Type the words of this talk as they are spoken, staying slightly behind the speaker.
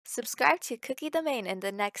Subscribe to cookieDAmain in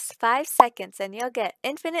the next 5 seconds and you'll get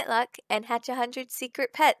infinite luck and hatch 100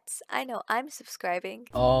 secret pets. I know I'm subscribing.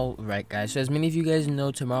 Alright guys, so as many of you guys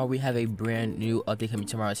know, tomorrow we have a brand new update coming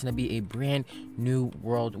tomorrow. It's going to be a brand new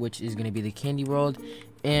world, which is going to be the Candy World.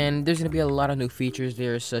 And there's going to be a lot of new features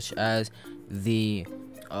there, such as the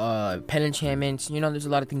pet enchantments. You know, there's a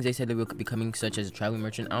lot of things they said that will be coming, such as a traveling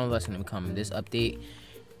merchant. I don't know if that's going to come in this update.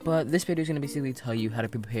 But this video is going to basically tell you how to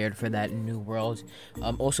prepare for that new world.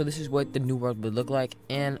 Also, this is what the new world would look like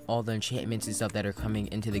and all the enchantments and stuff that are coming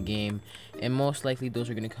into the game. And most likely those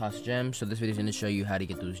are going to cost gems. So this video is going to show you how to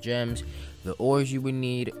get those gems, the ores you would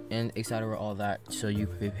need, and etc. all that, so you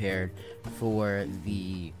prepared for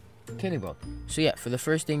the candy world. So yeah, for the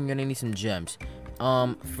first thing, you're going to need some gems.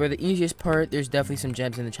 For the easiest part, there's definitely some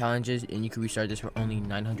gems in the challenges, and you can restart this for only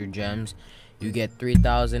 900 gems. You get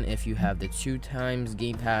 3,000 if you have the 2 times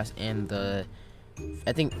game pass and the,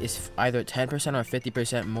 I think it's either 10% or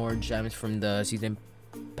 50% more gems from the season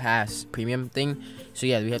pass premium thing. So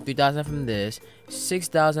yeah, we have 3,000 from this,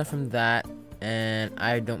 6,000 from that, and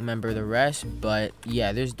I don't remember the rest, but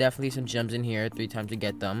yeah, there's definitely some gems in here, 3 times to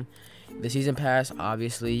get them. The season pass,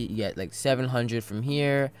 obviously you get like 700 from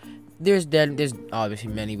here. There's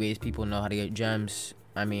obviously many ways people know how to get gems.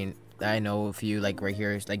 I mean, I know a few, like right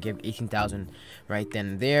here, it's like give 18,000 right then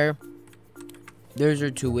and there. Those are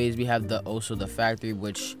 2 ways. We have also the factory,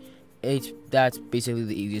 which that's basically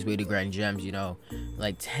the easiest way to grind gems, you know,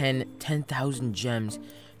 like 10,000 gems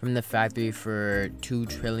from the factory for 2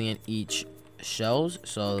 trillion each shells.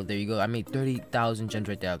 So there you go. I made 30,000 gems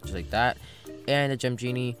right there, just like that. And the gem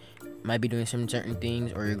genie might be doing some certain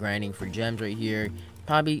things, or you're grinding for gems right here.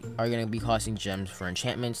 Probably are going to be costing gems for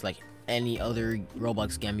enchantments, like any other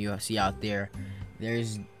Roblox game you see out there.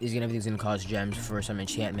 There's gonna be things gonna cost gems for some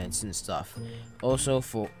enchantments and stuff. Also,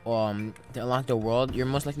 for to unlock the world, you're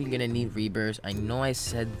most likely gonna need rebirths. I know I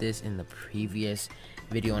said this in the previous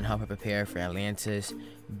video on how to prepare for Atlantis,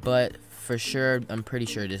 but for sure, I'm pretty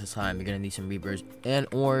sure this time you're gonna need some rebirths and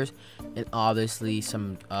ores, and obviously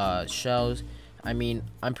some shells. I mean,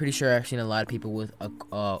 I'm pretty sure I've seen a lot of people with a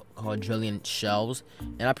quadrillion shells,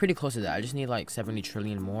 and I'm pretty close to that. I just need like 70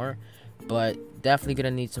 trillion more, but definitely gonna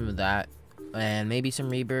need some of that, and maybe some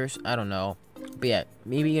rebirths. I don't know, but yeah,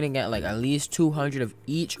 maybe you're gonna get like at least 200 of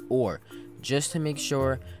each ore, just to make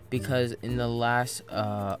sure, because in the last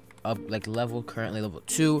currently level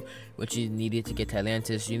 2, which you needed to get to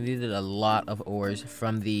Atlantis, you needed a lot of ores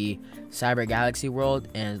from the Cyber Galaxy world,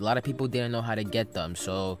 and a lot of people didn't know how to get them.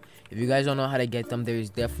 So if you guys don't know how to get them,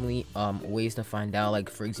 there's definitely ways to find out.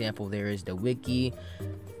 Like, for example, there is the wiki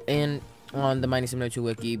and on the -702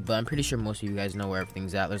 wiki, but I'm pretty sure most of you guys know where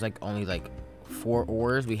everything's at. There's like only like 4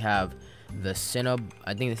 ores. We have the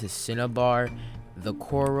I think this is Cinnabar, the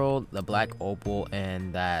coral, the black opal,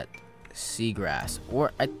 and that seagrass.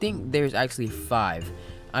 Or I think there's actually 5.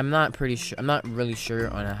 I'm not really sure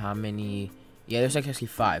on how many. Yeah, there's actually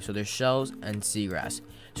 5. So there's shells and seagrass.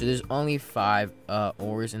 So there's only 5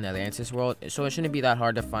 ores in the Atlantis world, so it shouldn't be that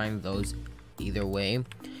hard to find those either way.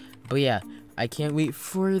 But yeah, I can't wait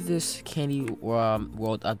for this candy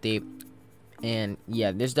world update. And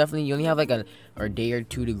yeah, there's definitely, you only have like a day or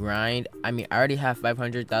 2 to grind. I mean, I already have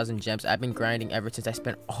 500,000 gems. I've been grinding ever since I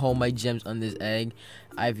spent all my gems on this egg.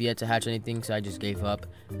 I've yet to hatch anything, so I just gave up.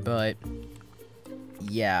 But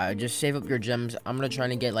yeah, just save up your gems. I'm gonna try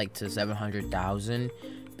to get like to 700,000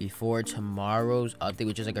 before tomorrow's update,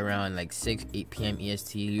 which is like around like 8 p.m.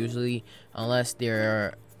 EST usually, unless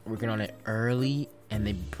they're working on it early and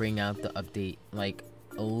they bring out the update like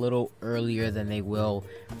a little earlier than they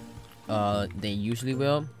usually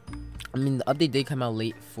will. I mean, the update did come out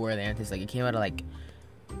late for Atlantis. Like, it came out at like,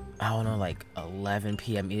 I don't know, like 11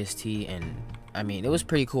 p.m. EST, and I mean, it was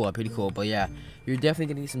pretty cool. But yeah, you're definitely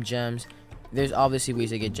gonna need some gems. There's obviously ways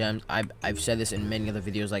to get gems. I've said this in many other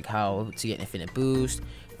videos, like how to get infinite boost,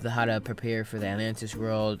 how to prepare for the Atlantis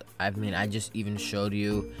world. I mean, I just even showed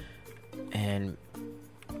you. And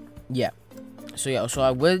yeah, so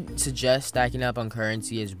I would suggest stacking up on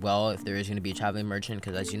currency as well if there is going to be a traveling merchant,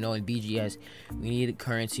 because as you know, in BGS we need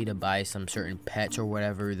currency to buy some certain pets or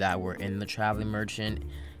whatever that were in the traveling merchant.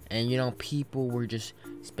 And you know, people were just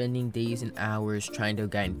spending days and hours trying to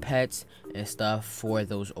gain pets and stuff for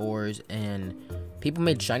those ores, and people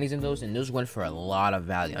made shinies in those, and those went for a lot of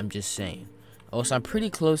value. I'm just saying. Also, I'm pretty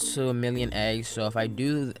close to 1,000,000 eggs, so if I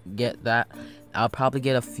do get that, I'll probably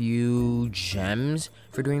get a few gems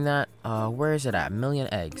for doing that. Where is it at? 1,000,000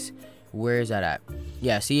 eggs. Where is that at?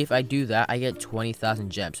 Yeah, see, if I do that, I get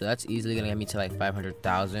 20,000 gems, so that's easily gonna get me to like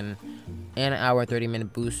 500,000 and an hour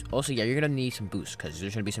 30-minute boost. Also, yeah, you're gonna need some boosts because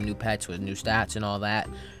there's gonna be some new pets with new stats and all that.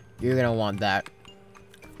 You're gonna want that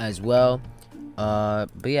as well. But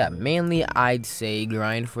yeah, mainly I'd say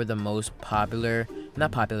grind for the most popular,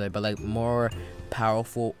 not popular, but like more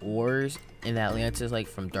powerful ores in Atlantis, like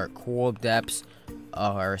from Dark Coral Depths,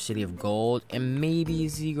 or City of Gold, and maybe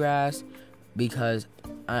Seagrass, because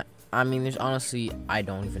I mean, there's honestly, I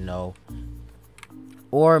don't even know.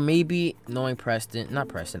 Or maybe knowing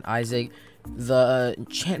Isaac, the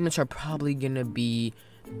enchantments are probably gonna be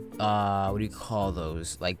what do you call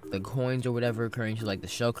those, like the coins or whatever currency, like the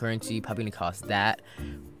shell currency, probably gonna cost that.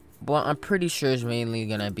 But I'm pretty sure it's mainly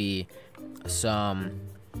gonna be some,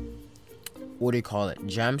 what do you call it,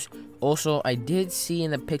 gems. Also, I did see in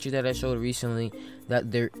the picture that I showed recently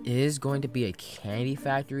that there is going to be a candy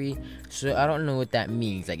factory, so I don't know what that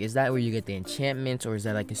means. Like, is that where you get the enchantments, or is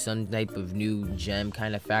that like some type of new gem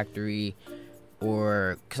kind of factory?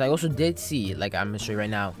 Or, because I also did see, like, I'm gonna show you right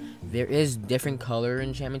now, there is different color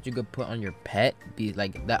enchantments you could put on your pet, be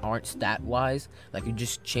like that aren't stat wise, like you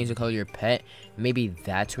just change the color of your pet. Maybe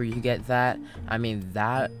that's where you get that. I mean,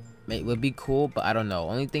 that would be cool, but I don't know.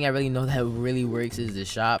 Only thing I really know that really works is the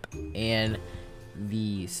shop and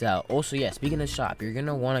the sell. Also, yeah, speaking of shop, you're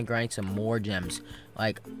gonna want to grind some more gems.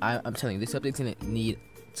 Like, I'm telling you, this update's gonna need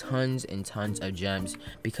tons and tons of gems,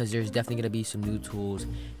 because there's definitely gonna be some new tools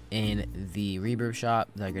in the rebirth shop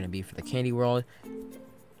that are gonna be for the candy world,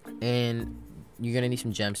 and you're gonna need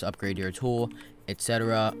some gems to upgrade your tool,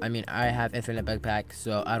 etc. I mean, I have infinite backpack,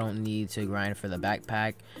 so I don't need to grind for the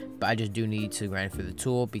backpack, but I just do need to grind for the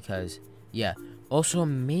tool, because yeah. Also,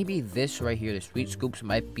 maybe this right here, the sweet scoops,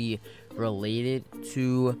 might be related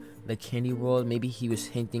to the candy world. Maybe he was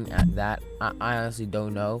hinting at that. I honestly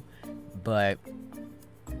don't know, but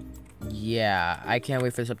yeah, I can't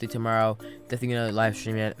wait for this update tomorrow. Definitely gonna live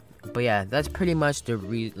stream it. But yeah, that's pretty much the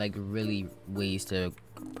really ways to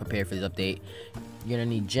prepare for this update. You're gonna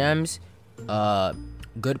need gems,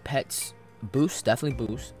 good pets, boosts, definitely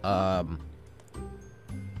boosts.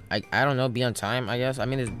 I don't know, be on time, I guess. I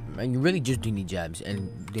mean, you really just do need gems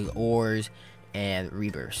and the ores and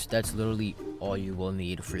rebirths. That's literally all you will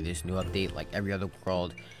need for this new update, like every other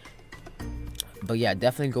world. But yeah,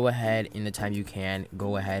 definitely go ahead, in the time you can,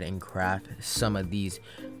 go ahead and craft some of these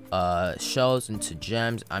shells into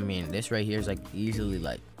gems. I mean, this right here is like easily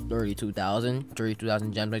like 32,000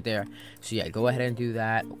 gems right there. So yeah, go ahead and do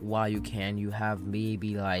that while you can. You have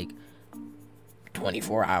maybe like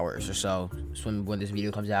 24 hours or so when this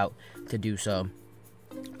video comes out to do so.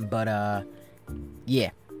 But yeah,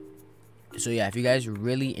 so yeah, if you guys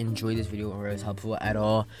really enjoyed this video or it was helpful at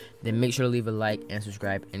all, then make sure to leave a like and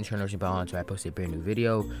subscribe and turn on the bell until I post a brand new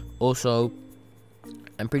video. Also,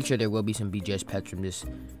 I'm pretty sure there will be some BGS pets from this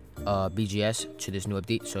BGS to this new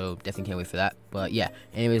update, so definitely can't wait for that. But yeah,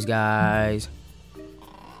 anyways guys,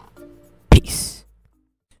 peace.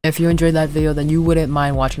 If you enjoyed that video, then you wouldn't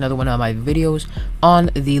mind watching another one of my videos on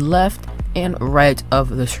the left and right of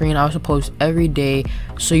the screen. I also post every day,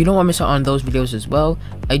 so you don't want to miss out on those videos as well.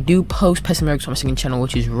 I do post pets and lyrics on my second channel,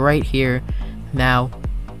 which is right here. Now,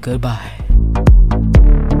 goodbye.